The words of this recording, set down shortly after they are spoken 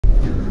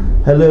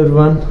Hello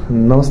everyone,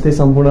 नमस्ते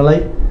सम्पूर्णलाई।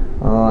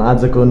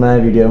 आजको नयाँ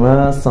भिडियोमा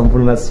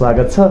सम्पूर्णलाई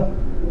स्वागत छ।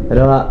 र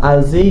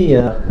आज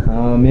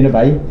चाहिँ मेरो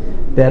भाइ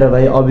प्यारो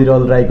भाइ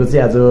अविरल राईको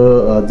चाहिँ आज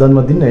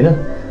जन्मदिन हैन,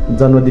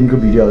 जन्मदिनको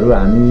भिडियोहरू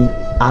हामी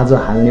आज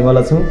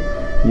हाल्नेवाला छौँ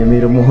यो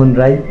मेरो मोहन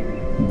राई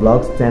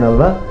ब्लग्स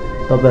च्यानलमा।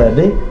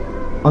 तपाईहरुले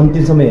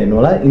अन्तिमसम्म हेर्नु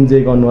होला,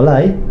 इन्जोय गर्नु होला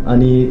है।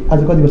 अनि आज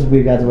कति वर्ष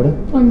पुगेको आजबाट?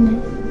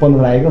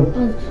 15 लागेको।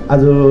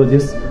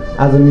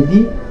 आज मिति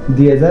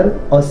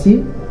 2080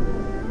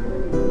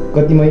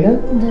 कति महिना?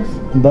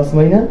 10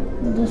 महिना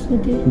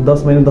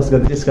 10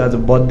 गते त्यसको आज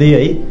बर्थडे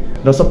है।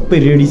 र सबै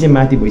रेडी चाहिँ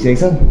माथि भइसकेको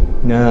छ,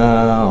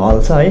 हल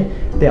छ है।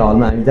 त्यहाँ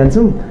हलमा हामी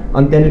जान्छौँ।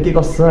 अनि त्यहाँनिर के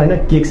कस्तो छ होइन,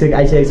 केक सेक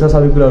आइसकेको छ,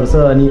 सबै कुराहरू छ।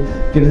 अनि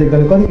त्यो चाहिँ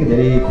एकदमै कतिको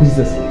धेरै खुसी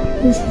छ।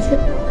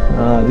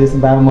 जस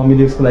बाबा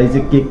मम्मीले उसको लागि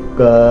चाहिँ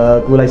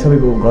केकको लागि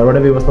सबैको घरबाट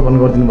व्यवस्थापन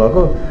गरिदिनु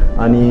भएको।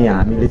 अनि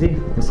हामीले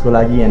चाहिँ उसको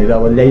लागि यहाँनिर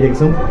अब ल्याइरहेको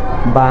छौँ।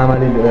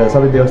 बाबाले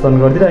सबै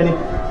व्यवस्थापन गरिदिएर अनि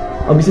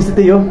विशेष चाहिँ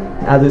त्यही हो,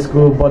 आज यसको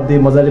बर्थडे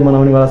मजाले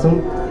मनाउनेवाला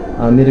छौँ।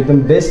 मेरो एकदम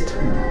बेस्ट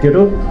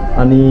केटो,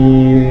 अनि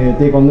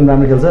त्यही कम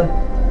राम्रो खेल्छ।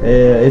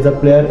 As a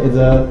player, as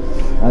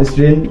a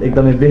student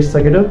एकदमै बेस्ट छ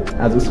केटो।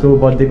 आज उसको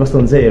बर्थडे कस्तो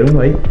हुन्छ हेरौँ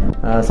है।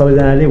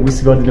 सबैजनाले विस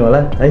गरिदिनु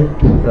होला है।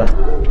 र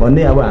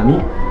भन्दै अब हामी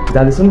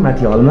जाँदैछौँ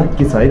माथि हलमा,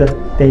 के छ है त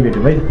त्यहीँ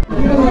भेटौँ है।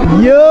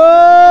 यो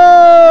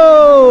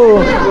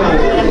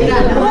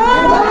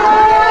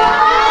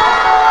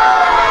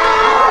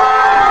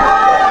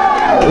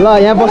ल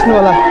यहाँ बस्नु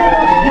होला,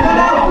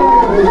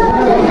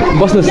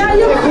 बस्नुहोस्।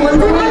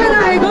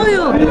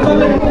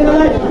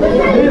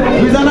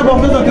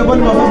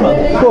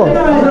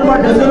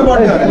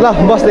 ल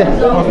बस्दै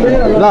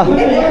ल।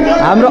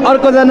 हाम्रो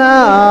अर्कोजना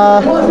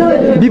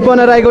विपन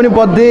राईको पनि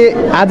बर्थडे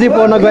आजै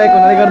पर्न गएको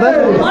हुनाले गर्दा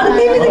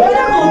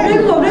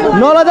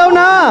नलजाऊ न,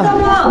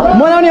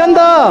 मनाउने हो नि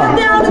त।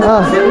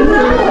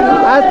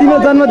 आज तिम्रो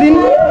जन्मदिन।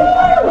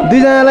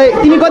 दुईजनालाई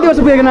तिमी कति वर्ष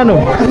पुगेको नानु?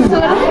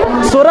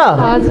 16।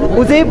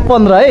 ऊ चाहिँ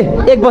 15 है,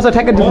 1 वर्ष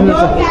ठ्याक्कै डिफ्रेन्स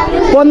छ।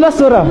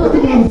 15-16।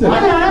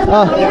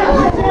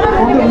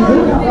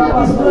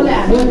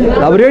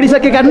 अब रेडी छ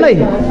केक काट्नु है।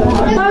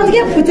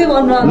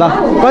 ल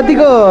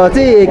कतिको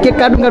चाहिँ केक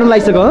काट्नु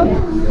लागिसक्यो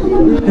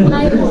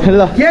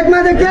ल। केकमा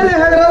चाहिँ के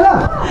लेखेको ल?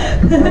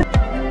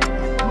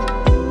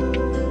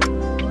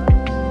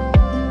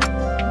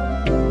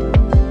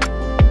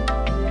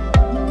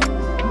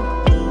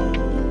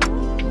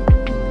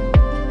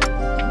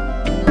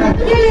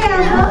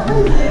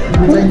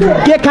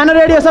 केक खान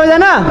रेडी हो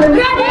सबैजना?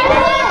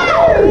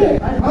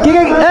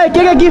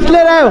 के गिफ्ट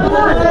लिएर आयो?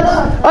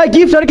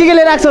 गिफ्टहरू के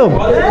लिएर आएको छौ?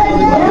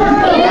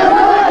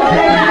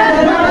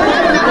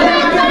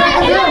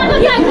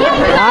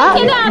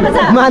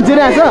 मान्छे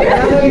नै आएको छ।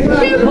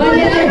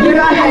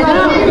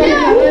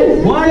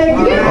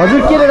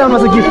 हजुर के लिएर आउनु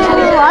छ गिफ्ट?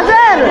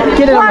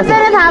 के लिएर आउनु?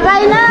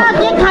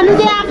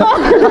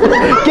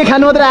 के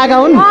खानु मात्रै आएका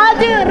हुन्?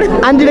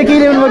 आन्टीले के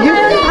ल्याउनु भयो गिफ्ट?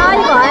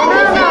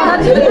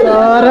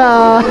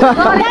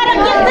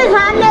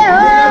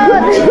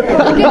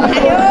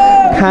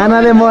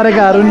 खानाले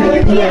मरेकाहरू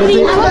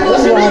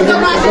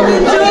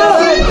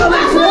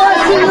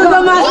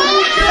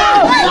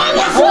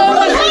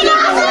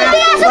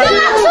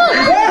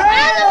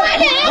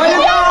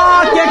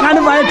के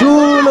खानु पाए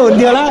ठुलो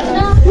हुन्थ्यो होला।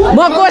 म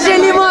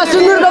कोसेली, म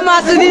सुँगुरको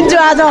मासु दिन्छु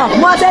आज।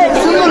 म चाहिँ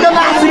सुँगुरको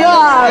मासु र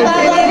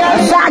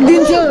साग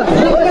दिन्छु।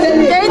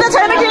 केही त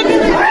छैन,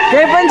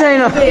 केही पनि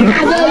छैन।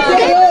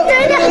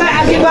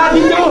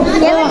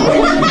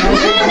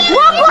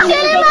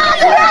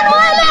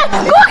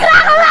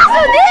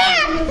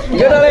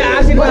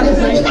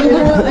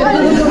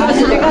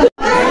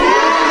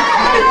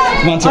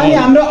 अनि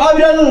हाम्रो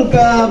अविरल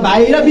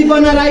भाइ र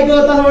विपन राईको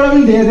तर्फबाट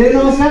पनि धेरै धेरै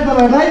नमस्कार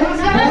तपाईँहरूलाई।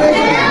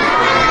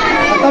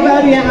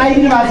 तपाईँहरू यहाँ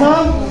आइदिनु भएको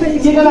छ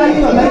केको लागि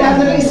भन्दाखेरि आज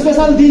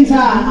स्पेसल दिन छ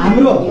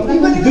हाम्रो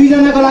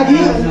दुईजनाको लागि।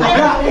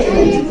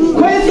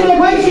 खोइ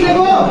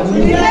सुनेको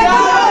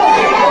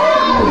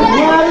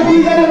उहाँहरू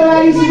दुईजनाको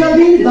लागि स्पेसल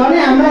दिन। झन्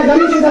हामीलाई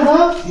झन् के छ,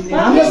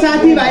 हाम्रो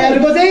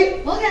साथीभाइहरूको चाहिँ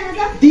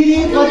दिदी,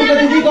 कतिको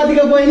दिदी,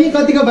 कतिको बहिनी,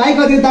 कतिको भाइ,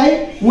 कतिको दाइ,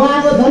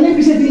 उहाँको झन्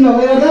विशेष दिन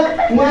भएकोले गर्दा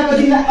उहाँको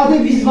दिनलाई अझै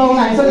विशेष बनाउन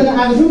हामी सबैजना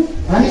आएको छौँ।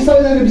 हामी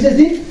सबैजनाको विशेष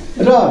दिन।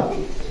 र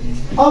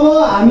अब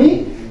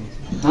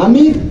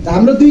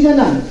हाम्रो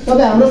दुईजना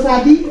तपाईँ हाम्रो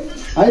साथी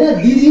होइन,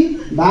 दिदी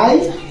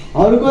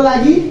भाइहरूको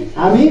लागि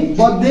हामी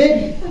बर्थडे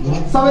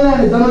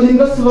सबैजनाले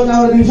जन्मदिनको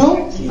शुभकामना दिन्छौँ।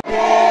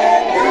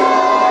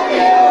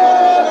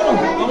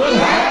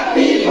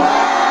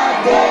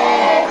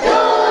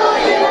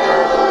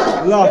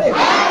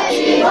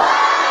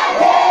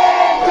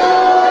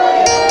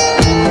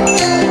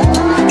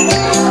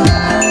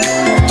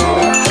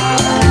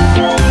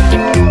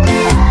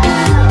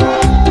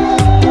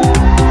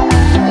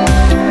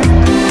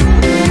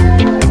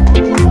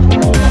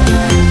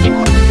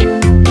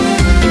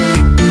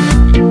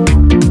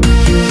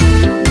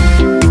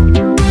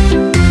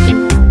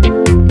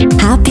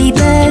 Happy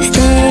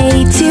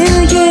birthday to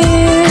you.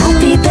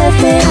 Happy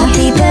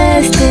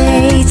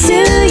birthday to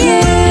you.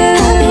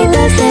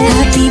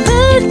 Happy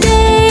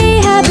birthday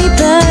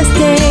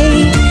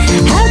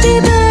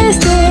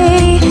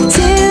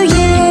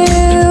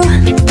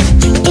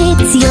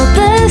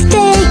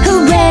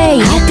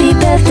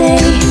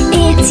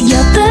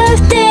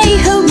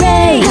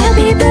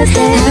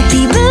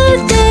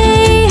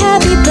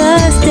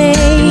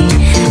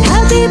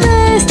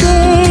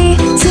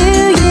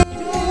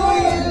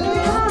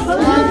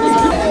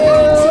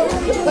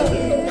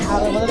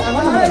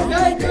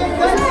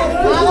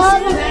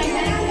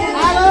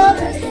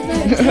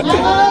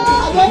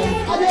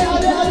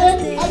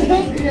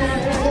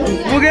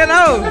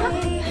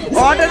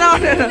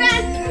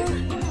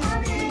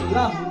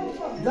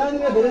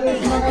जन्मदिन धेरै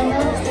शुभकामना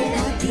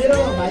मेरो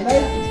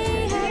भाइलाई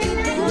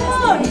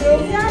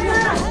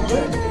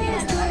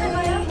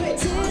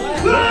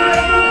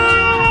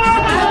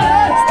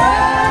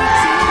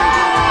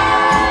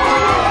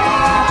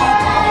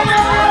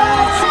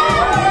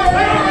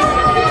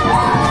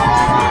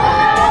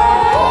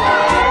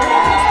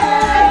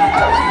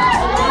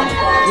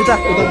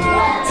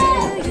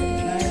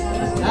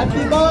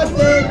Happy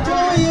birthday to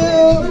you.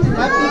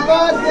 Happy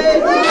birthday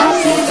to you.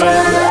 Happy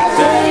birthday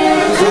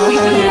to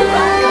you.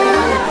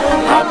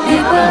 Happy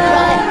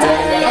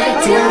birthday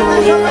to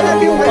you.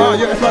 Happy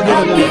birthday.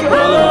 Happy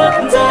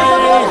birthday.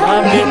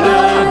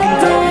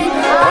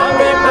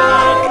 Happy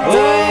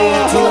birthday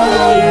to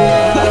you.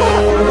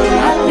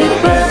 Happy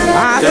birthday.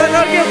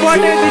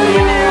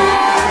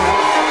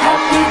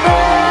 Happy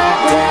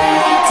birthday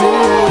to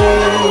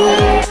you.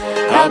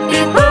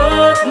 Happy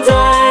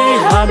birthday.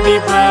 Happy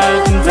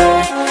birthday.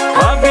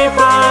 Happy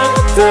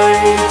birthday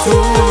to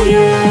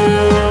you.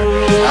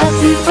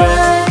 Happy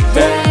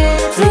birthday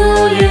to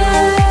you.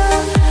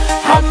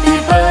 Happy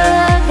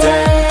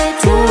birthday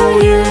to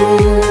you.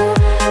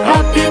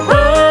 Happy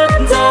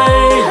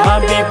birthday.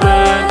 Happy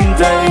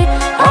birthday.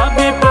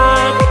 Happy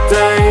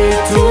birthday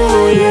to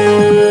you.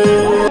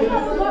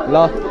 ल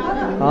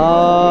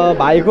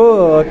भाइको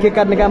cake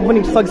काट्ने काम पनि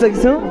सकिसकेको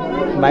छु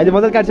भाइले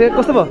मजाले काट्छ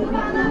कस्तो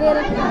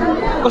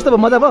भयो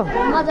मजा भयो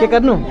केक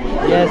काट्नु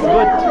यस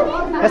गुड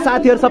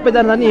साथीहरु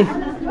सबैजना नि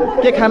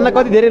केक खानलाई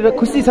कति धेरै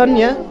खुसी छन्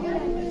यहाँ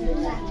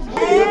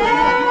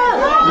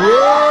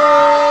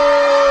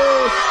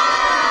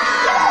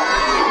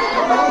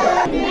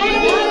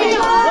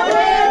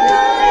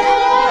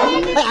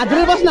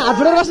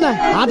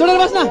हात जोडेर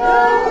बस्न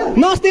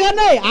नमस्ते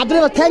गर्ने हात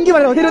जोडेर थ्याङ्क यू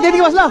भनेर हो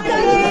त्यति बस ल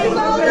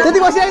त्यति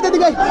बसिरहेको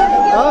त्यतिकै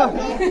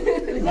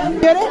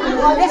के अरे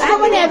यसको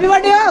पनि ह्यापी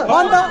बर्थडे हो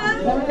अन्त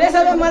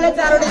त्यसैले मलाई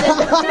चारवटा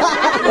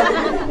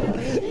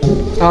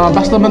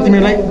वास्तवमा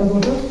तिमीलाई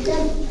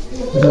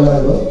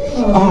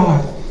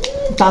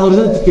तातो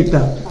रहेछ केक त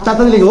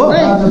तातो लेखेको हो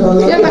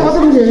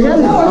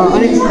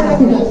अनि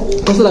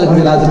कस्तो लाग्यो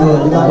तिमीलाई आजको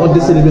बर्थडे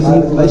सेलिब्रेसन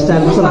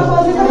स्टाइल कस्तो लाग्यो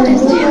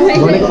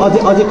भनेको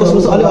अझै कस्तो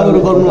अलि अरू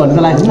गर्नु भन्ने त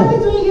लागेको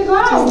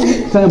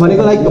छैन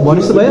भनेको लाइक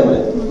भनिस्तो भयो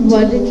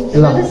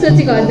ल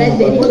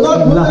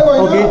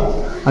ओके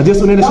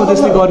जस उनीहरूले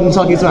सोचेपछि गर्न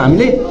सकेछौँ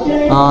हामीले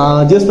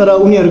जस तर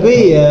उनीहरूकै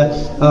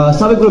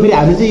सबै कुरो फेरि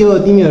हामी चाहिँ यो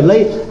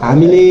तिमीहरूलाई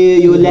हामीले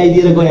यो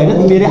ल्याइदिएर गरे होइन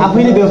तिमीहरूले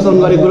आफैले व्यवस्थापन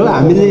गरेको कुरो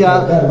हामीले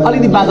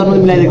अलिकति बाजारमा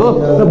मिलाइदिएको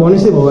र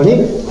भनेपछि भयो भने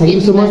थ्याङ्क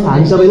यू सो मच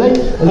हामी सबैलाई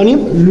अनि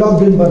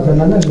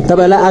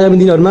तपाईँहरूलाई आगामी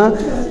दिनहरूमा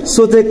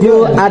सोचेको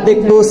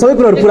आँटेको सबै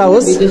कुराहरू पुरा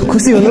होस्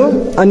खुसी हुनु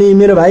अनि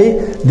मेरो भाइ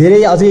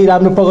धेरै अझै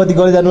राम्रो प्रगति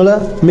गर्दै जानु होला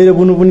मेरो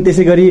बुनु पनि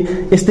त्यसै गरी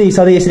यस्तै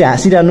सधैँ यसरी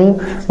हाँसिरहनु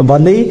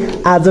भन्दै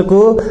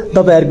आजको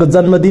तपाईँहरूको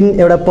जन्मदिन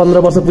एउटा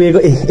 15 वर्ष पुगेको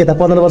यता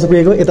 15 वर्ष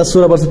पुगेको यता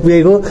 16 वर्ष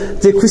पुगेको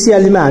चाहिँ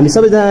खुसियालीमा हामी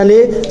सबैजनाले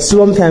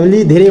शुभम फ्यामिली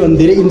धेरै भन्दा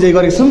धेरै इन्जोय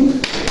गरेको छौँ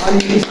अनि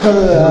स्पेसल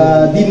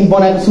दिन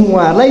बनाएको छौँ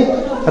उहाँहरूलाई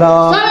र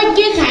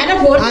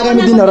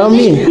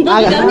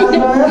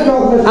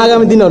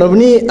आगामी दिनहरू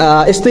पनि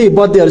यस्तै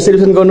बर्थडेहरू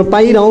सेलिब्रेसन गर्नु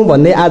पाइरहँ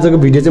भन्दै आजको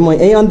भिडियो चाहिँ म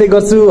यही अन्त्य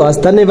गर्छु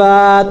हस्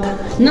धन्यवाद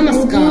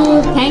नमस्कार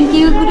थ्याङ्क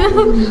यू